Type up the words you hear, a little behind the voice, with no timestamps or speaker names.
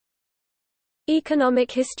Economic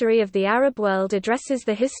history of the Arab world addresses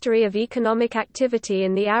the history of economic activity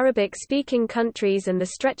in the Arabic-speaking countries and the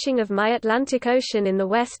stretching of the Atlantic Ocean in the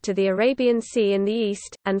west to the Arabian Sea in the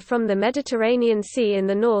east, and from the Mediterranean Sea in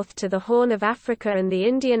the north to the Horn of Africa and the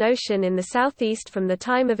Indian Ocean in the southeast from the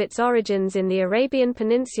time of its origins in the Arabian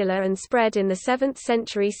Peninsula and spread in the 7th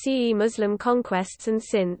century CE Muslim conquests and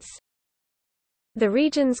since. The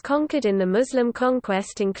regions conquered in the Muslim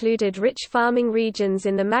conquest included rich farming regions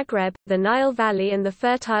in the Maghreb, the Nile Valley and the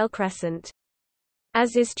Fertile Crescent.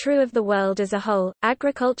 As is true of the world as a whole,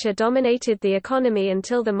 agriculture dominated the economy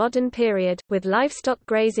until the modern period, with livestock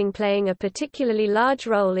grazing playing a particularly large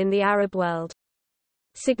role in the Arab world.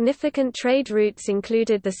 Significant trade routes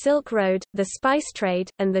included the Silk Road, the spice trade,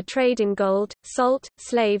 and the trade in gold, salt,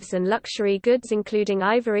 slaves and luxury goods including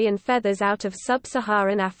ivory and feathers out of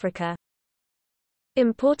sub-Saharan Africa.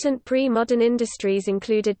 Important pre-modern industries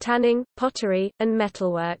included tanning, pottery, and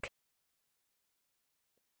metalwork.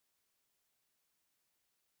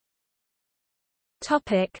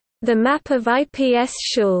 The map of IPS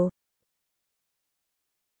shool.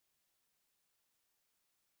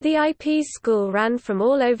 The IP's school ran from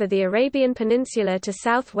all over the Arabian Peninsula to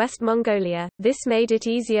southwest Mongolia. This made it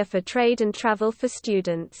easier for trade and travel for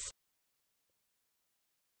students.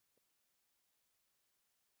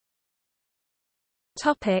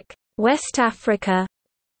 West Africa.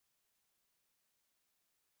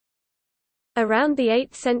 Around the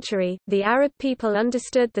 8th century, the Arab people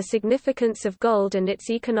understood the significance of gold and its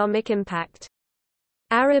economic impact.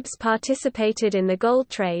 Arabs participated in the gold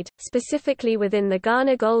trade, specifically within the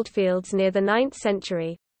Ghana goldfields near the 9th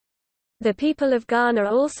century. The people of Ghana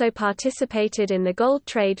also participated in the gold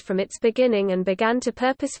trade from its beginning and began to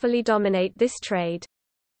purposefully dominate this trade.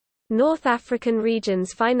 North African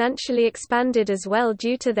regions financially expanded as well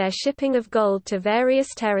due to their shipping of gold to various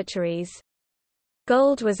territories.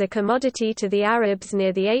 Gold was a commodity to the Arabs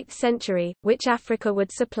near the 8th century, which Africa would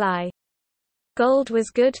supply. Gold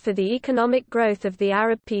was good for the economic growth of the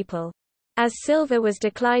Arab people. As silver was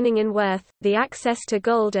declining in worth, the access to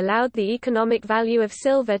gold allowed the economic value of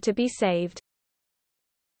silver to be saved.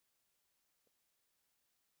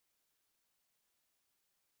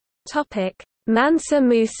 Mansa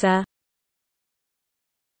Musa.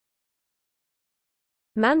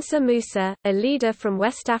 Mansa Musa, a leader from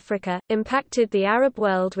West Africa, impacted the Arab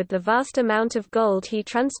world with the vast amount of gold he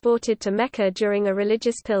transported to Mecca during a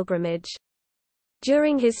religious pilgrimage.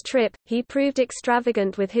 During his trip, he proved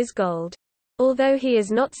extravagant with his gold. Although he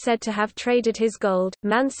is not said to have traded his gold,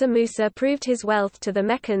 Mansa Musa proved his wealth to the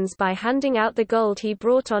Meccans by handing out the gold he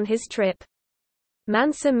brought on his trip.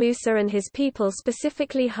 Mansa Musa and his people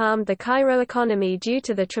specifically harmed the Cairo economy due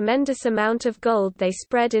to the tremendous amount of gold they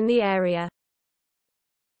spread in the area.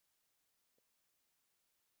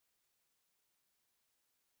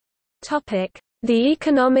 The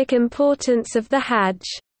economic importance of the Hajj.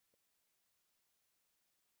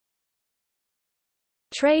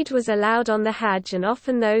 Trade was allowed on the Hajj and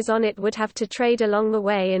often those on it would have to trade along the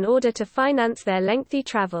way in order to finance their lengthy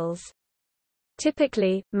travels.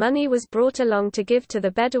 Typically, money was brought along to give to the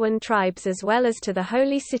Bedouin tribes as well as to the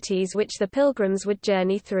holy cities which the pilgrims would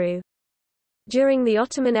journey through. During the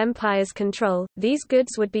Ottoman Empire's control, these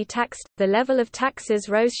goods would be taxed. The level of taxes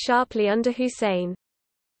rose sharply under Hussein.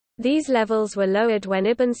 These levels were lowered when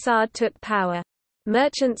Ibn Sa'd took power.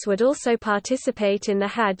 Merchants would also participate in the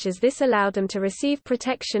Hajj as this allowed them to receive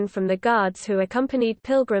protection from the guards who accompanied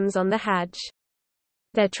pilgrims on the Hajj.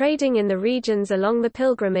 Their trading in the regions along the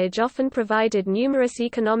pilgrimage often provided numerous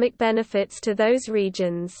economic benefits to those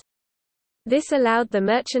regions. This allowed the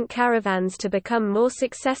merchant caravans to become more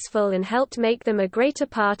successful and helped make them a greater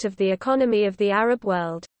part of the economy of the Arab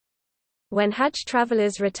world. When Hajj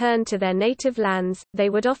travelers returned to their native lands, they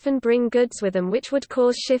would often bring goods with them which would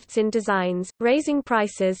cause shifts in designs, raising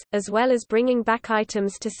prices, as well as bringing back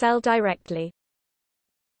items to sell directly.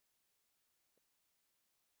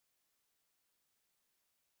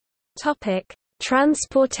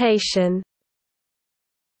 Transportation.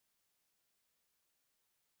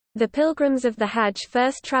 The pilgrims of the Hajj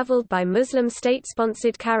first traveled by Muslim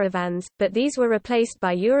state-sponsored caravans, but these were replaced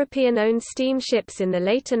by European-owned steam ships in the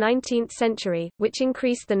later 19th century, which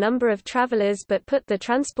increased the number of travelers but put the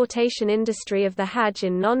transportation industry of the Hajj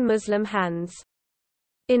in non-Muslim hands.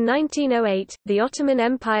 In 1908, the Ottoman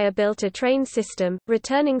Empire built a train system,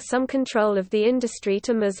 returning some control of the industry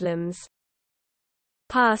to Muslims.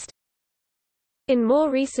 In more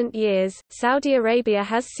recent years, Saudi Arabia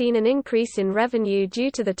has seen an increase in revenue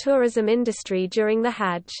due to the tourism industry during the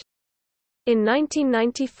Hajj. In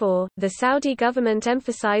 1994, the Saudi government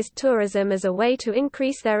emphasized tourism as a way to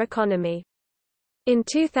increase their economy. In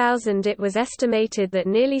 2000 it was estimated that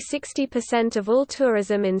nearly 60% of all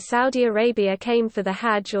tourism in Saudi Arabia came for the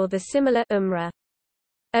Hajj or the similar Umrah.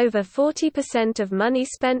 Over 40% of money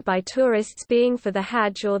spent by tourists being for the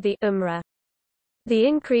Hajj or the Umrah. The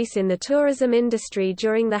increase in the tourism industry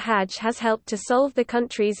during the Hajj has helped to solve the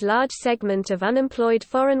country's large segment of unemployed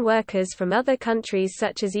foreign workers from other countries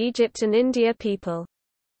such as Egypt and India people.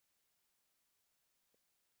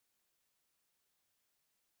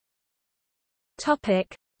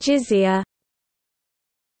 Jizya.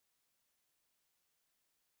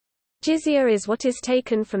 Jizya is what is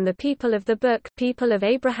taken from the people of the book, people of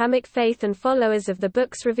Abrahamic faith and followers of the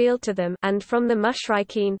books revealed to them, and from the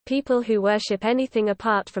mushrikeen, people who worship anything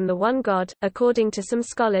apart from the one God, according to some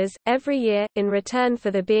scholars, every year, in return for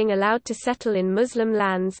the being allowed to settle in Muslim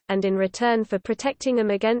lands, and in return for protecting them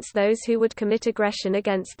against those who would commit aggression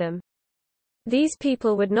against them. These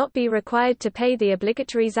people would not be required to pay the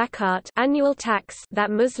obligatory zakat, annual tax,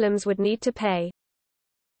 that Muslims would need to pay.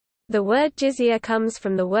 The word jizya comes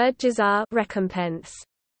from the word jaza, recompense.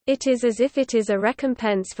 It is as if it is a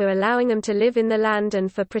recompense for allowing them to live in the land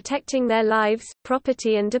and for protecting their lives,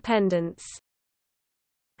 property and dependents.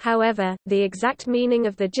 However, the exact meaning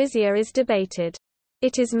of the jizya is debated.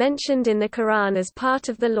 It is mentioned in the Quran as part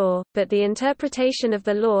of the law, but the interpretation of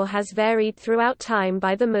the law has varied throughout time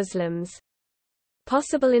by the Muslims.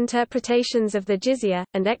 Possible interpretations of the jizya,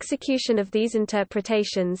 and execution of these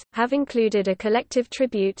interpretations, have included a collective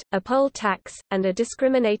tribute, a poll tax, and a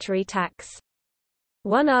discriminatory tax.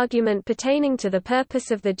 One argument pertaining to the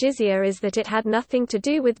purpose of the jizya is that it had nothing to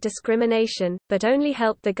do with discrimination, but only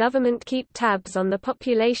helped the government keep tabs on the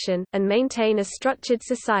population, and maintain a structured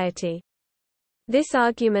society. This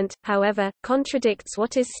argument, however, contradicts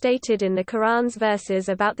what is stated in the Quran's verses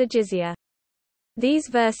about the jizya. These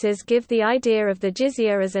verses give the idea of the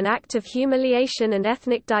jizya as an act of humiliation and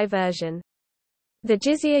ethnic diversion. The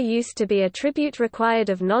jizya used to be a tribute required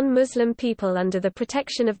of non-Muslim people under the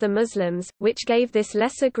protection of the Muslims, which gave this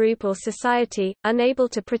lesser group or society, unable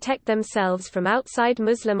to protect themselves from outside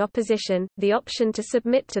Muslim opposition, the option to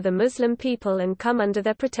submit to the Muslim people and come under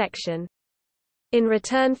their protection. In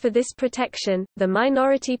return for this protection, the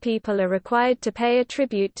minority people are required to pay a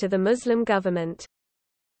tribute to the Muslim government.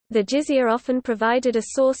 The jizya often provided a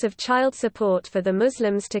source of child support for the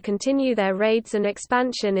Muslims to continue their raids and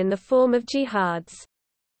expansion in the form of jihads.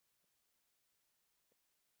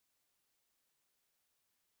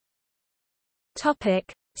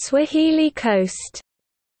 Swahili Coast.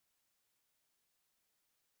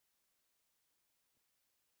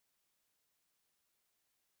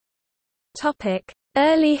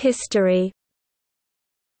 Early history.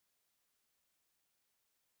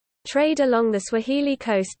 Trade along the Swahili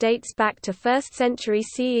coast dates back to 1st century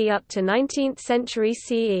CE up to 19th century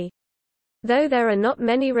CE. Though there are not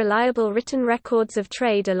many reliable written records of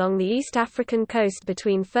trade along the East African coast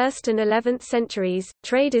between 1st and 11th centuries,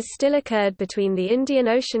 trade is still occurred between the Indian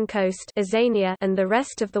Ocean coast and the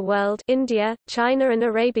rest of the world, India, China and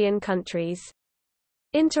Arabian countries.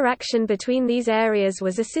 Interaction between these areas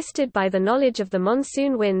was assisted by the knowledge of the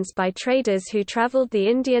monsoon winds by traders who traveled the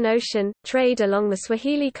Indian Ocean. Trade along the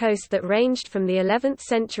Swahili coast that ranged from the 11th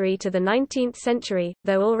century to the 19th century,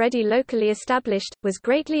 though already locally established, was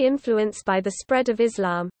greatly influenced by the spread of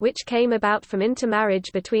Islam, which came about from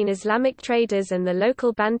intermarriage between Islamic traders and the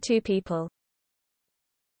local Bantu people.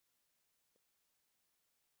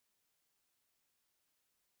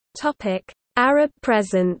 Arab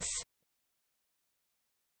presence.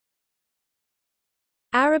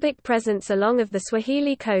 Arabic presence along of the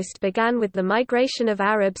Swahili coast began with the migration of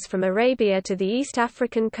Arabs from Arabia to the East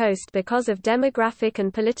African coast because of demographic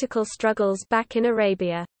and political struggles back in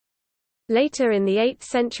Arabia. Later in the 8th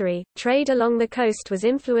century, trade along the coast was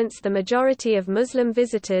influenced the majority of Muslim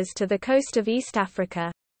visitors to the coast of East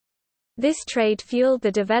Africa. This trade fueled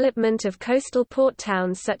the development of coastal port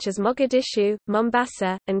towns such as Mogadishu,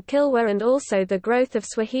 Mombasa, and Kilwa, and also the growth of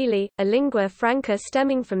Swahili, a lingua franca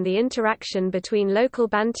stemming from the interaction between local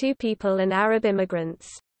Bantu people and Arab immigrants.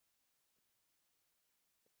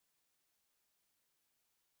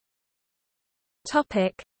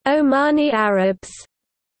 Omani Arabs.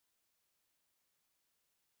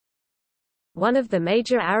 One of the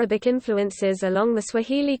major Arabic influences along the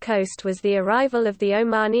Swahili coast was the arrival of the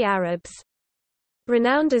Omani Arabs.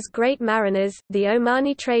 Renowned as great mariners, the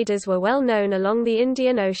Omani traders were well known along the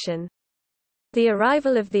Indian Ocean. The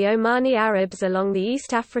arrival of the Omani Arabs along the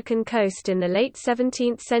East African coast in the late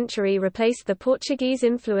 17th century replaced the Portuguese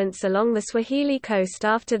influence along the Swahili coast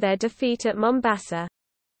after their defeat at Mombasa.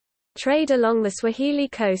 Trade along the Swahili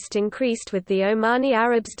coast increased with the Omani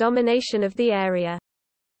Arabs' domination of the area.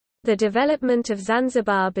 The development of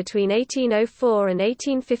Zanzibar between 1804 and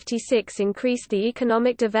 1856 increased the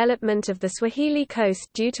economic development of the Swahili Coast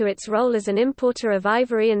due to its role as an importer of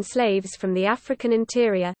ivory and slaves from the African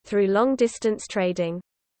interior, through long-distance trading.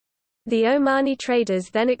 The Omani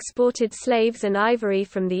traders then exported slaves and ivory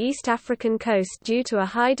from the East African coast due to a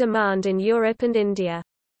high demand in Europe and India.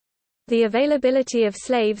 The availability of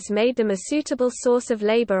slaves made them a suitable source of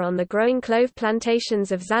labor on the growing clove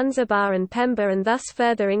plantations of Zanzibar and Pemba, and thus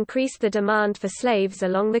further increased the demand for slaves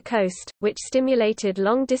along the coast, which stimulated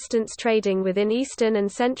long-distance trading within Eastern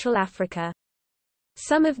and Central Africa.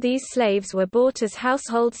 Some of these slaves were bought as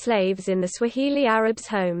household slaves in the Swahili Arabs'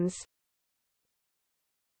 homes.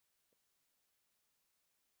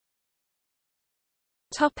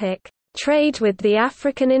 Trade with the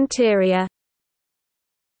African interior.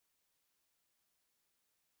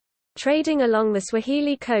 Trading along the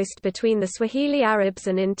Swahili coast between the Swahili Arabs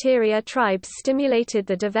and interior tribes stimulated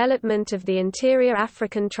the development of the interior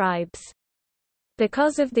African tribes.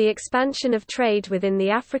 Because of the expansion of trade within the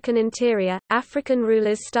African interior, African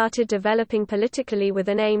rulers started developing politically with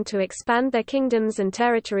an aim to expand their kingdoms and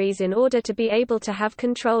territories in order to be able to have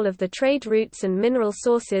control of the trade routes and mineral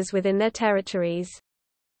sources within their territories.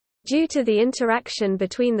 Due to the interaction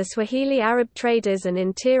between the Swahili Arab traders and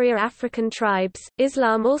interior African tribes,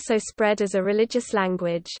 Islam also spread as a religious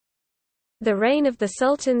language. The reign of the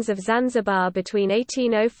sultans of Zanzibar between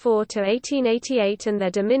 1804 to 1888 and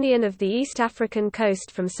their dominion of the East African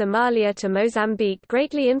coast from Somalia to Mozambique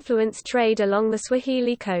greatly influenced trade along the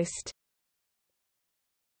Swahili coast.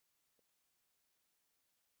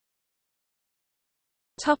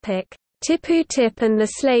 Tippu Tip and the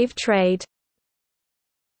slave trade.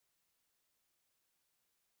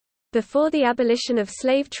 Before the abolition of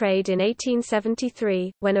slave trade in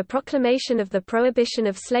 1873, when a proclamation of the prohibition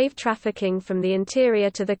of slave trafficking from the interior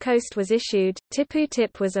to the coast was issued, Tippu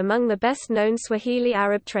Tip was among the best-known Swahili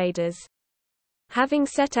Arab traders. Having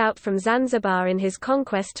set out from Zanzibar in his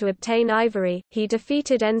conquest to obtain ivory, he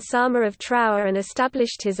defeated Nsama of Trawa and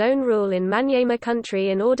established his own rule in Manyema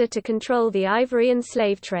country in order to control the ivory and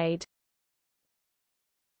slave trade.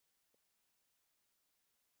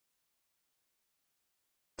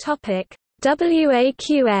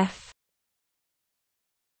 WAQF.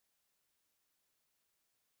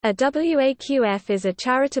 A WAQF is a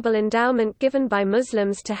charitable endowment given by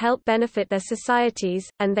Muslims to help benefit their societies,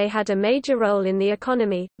 and they had a major role in the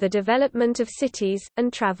economy, the development of cities,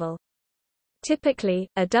 and travel. Typically,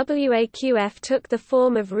 a WAQF took the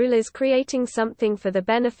form of rulers creating something for the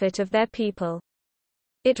benefit of their people.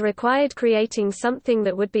 It required creating something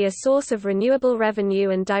that would be a source of renewable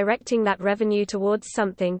revenue and directing that revenue towards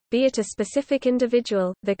something, be it a specific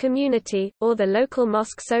individual, the community, or the local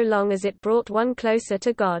mosque, so long as it brought one closer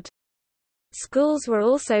to God. Schools were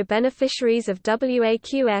also beneficiaries of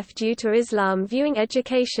WAQF due to Islam viewing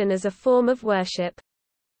education as a form of worship.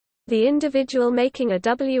 The individual making a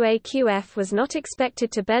WAQF was not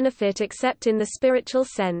expected to benefit except in the spiritual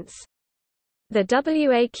sense. The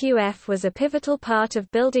WAQF was a pivotal part of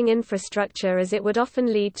building infrastructure, as it would often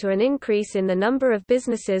lead to an increase in the number of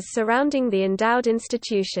businesses surrounding the endowed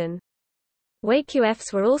institution.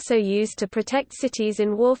 WAQFs were also used to protect cities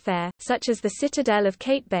in warfare, such as the citadel of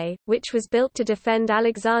Capebay, which was built to defend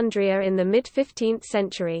Alexandria in the mid-15th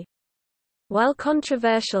century. While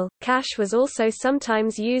controversial, cash was also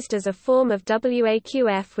sometimes used as a form of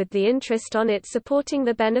WAQF, with the interest on it supporting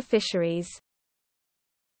the beneficiaries.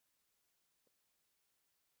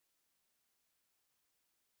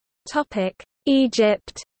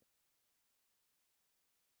 Egypt.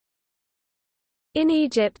 In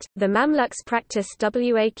Egypt, the Mamluks practiced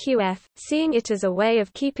WAQF, seeing it as a way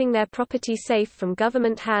of keeping their property safe from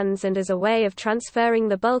government hands and as a way of transferring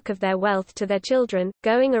the bulk of their wealth to their children,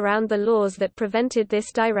 going around the laws that prevented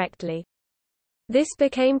this directly. This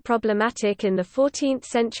became problematic in the 14th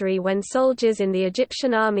century when soldiers in the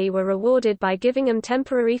Egyptian army were rewarded by giving them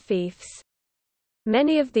temporary fiefs.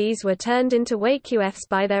 Many of these were turned into WAQFs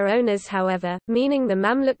by their owners, however, meaning the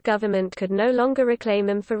Mamluk government could no longer reclaim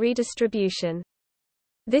them for redistribution.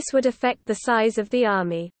 This would affect the size of the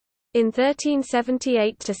army. In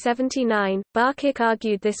 1378–79, Barkik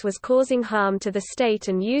argued this was causing harm to the state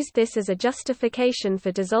and used this as a justification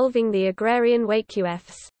for dissolving the agrarian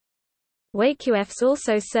WAQFs. WAQFs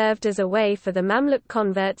also served as a way for the Mamluk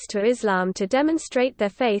converts to Islam to demonstrate their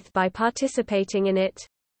faith by participating in it.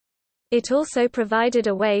 It also provided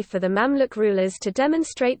a way for the Mamluk rulers to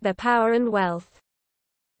demonstrate their power and wealth.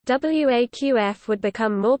 WAQF would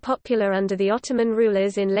become more popular under the Ottoman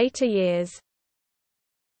rulers in later years.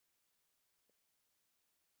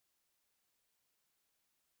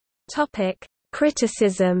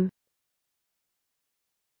 Criticism.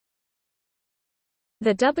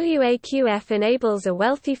 The Waqf enables a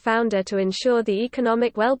wealthy founder to ensure the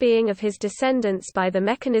economic well-being of his descendants by the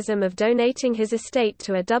mechanism of donating his estate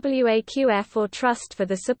to a Waqf or trust for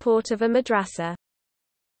the support of a madrasa.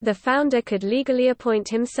 The founder could legally appoint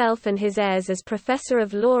himself and his heirs as professor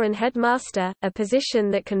of law and headmaster, a position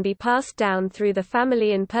that can be passed down through the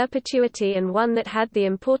family in perpetuity and one that had the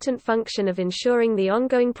important function of ensuring the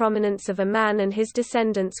ongoing prominence of a man and his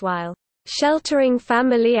descendants while sheltering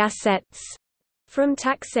family assets from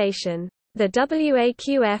taxation. The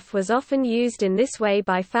Waqf was often used in this way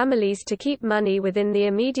by families to keep money within the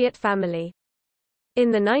immediate family.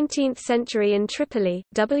 In the 19th century in Tripoli,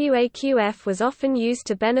 Waqf was often used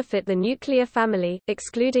to benefit the nuclear family,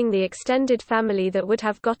 excluding the extended family that would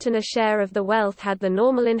have gotten a share of the wealth had the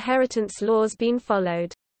normal inheritance laws been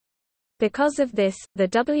followed. Because of this, the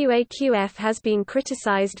Waqf has been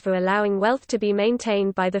criticized for allowing wealth to be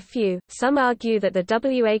maintained by the few. Some argue that the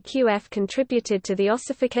Waqf contributed to the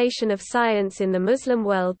ossification of science in the Muslim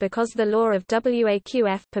world because the law of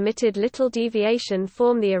Waqf permitted little deviation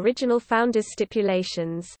from the original founders'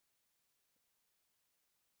 stipulations.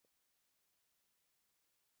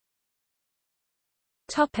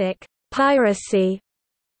 Topic: Piracy.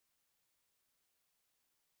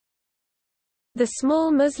 The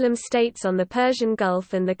small Muslim states on the Persian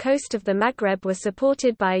Gulf and the coast of the Maghreb were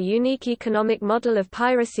supported by a unique economic model of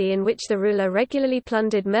piracy in which the ruler regularly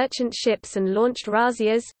plundered merchant ships and launched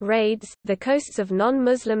razzias, raids, the coasts of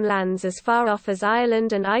non-Muslim lands as far off as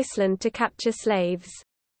Ireland and Iceland to capture slaves.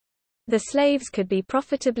 The slaves could be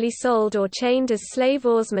profitably sold or chained as slave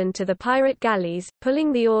oarsmen to the pirate galleys,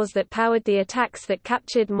 pulling the oars that powered the attacks that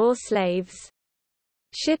captured more slaves.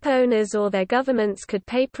 Ship owners or their governments could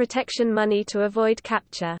pay protection money to avoid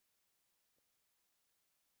capture.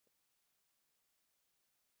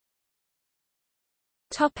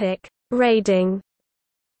 Raiding.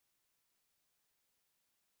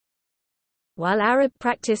 While Arab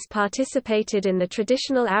practice participated in the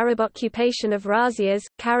traditional Arab occupation of razzias,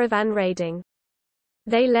 caravan raiding.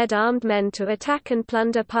 They led armed men to attack and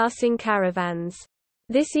plunder passing caravans.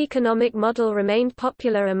 This economic model remained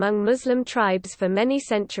popular among Muslim tribes for many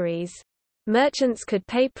centuries. Merchants could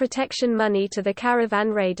pay protection money to the caravan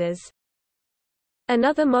raiders.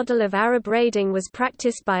 Another model of Arab raiding was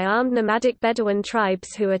practiced by armed nomadic Bedouin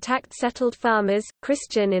tribes who attacked settled farmers,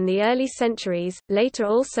 Christian in the early centuries, later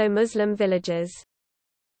also Muslim villages.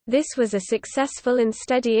 This was a successful and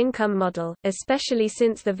steady income model, especially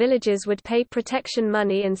since the villagers would pay protection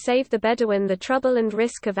money and save the Bedouin the trouble and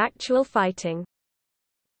risk of actual fighting.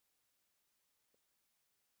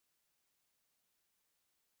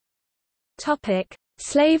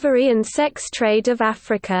 Slavery and sex trade of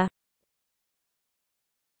Africa.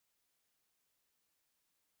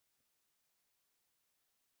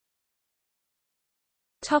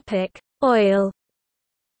 Oil.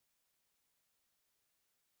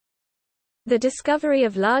 The discovery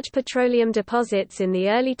of large petroleum deposits in the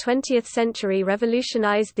early 20th century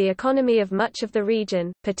revolutionized the economy of much of the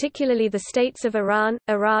region, particularly the states of Iran,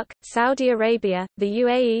 Iraq, Saudi Arabia, the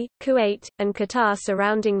UAE, Kuwait, and Qatar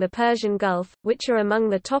surrounding the Persian Gulf, which are among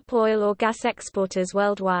the top oil or gas exporters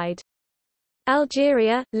worldwide.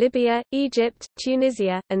 Algeria, Libya, Egypt,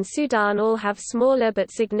 Tunisia, and Sudan all have smaller but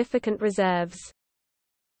significant reserves.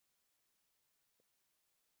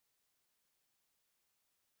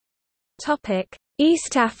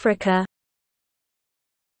 East Africa.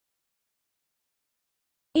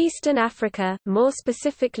 Eastern Africa, more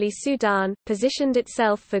specifically Sudan, positioned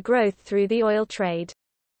itself for growth through the oil trade.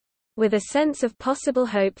 With a sense of possible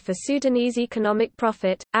hope for Sudanese economic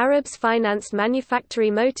profit, Arabs financed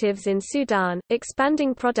manufacturing motives in Sudan,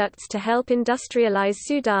 expanding products to help industrialize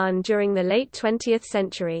Sudan during the late 20th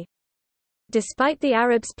century. Despite the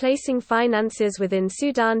Arabs placing finances within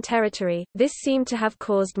Sudan territory, this seemed to have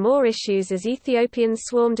caused more issues as Ethiopians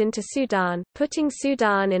swarmed into Sudan, putting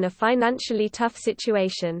Sudan in a financially tough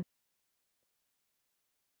situation.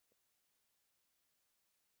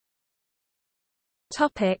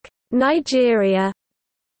 Nigeria.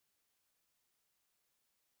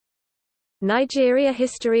 Nigeria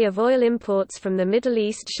history of oil imports from the Middle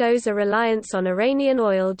East shows a reliance on Iranian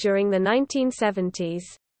oil during the 1970s.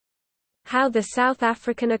 How the South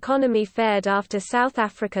African economy fared after South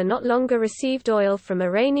Africa not longer received oil from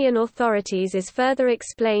Iranian authorities is further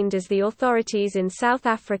explained as the authorities in South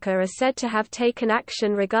Africa are said to have taken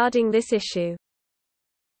action regarding this issue.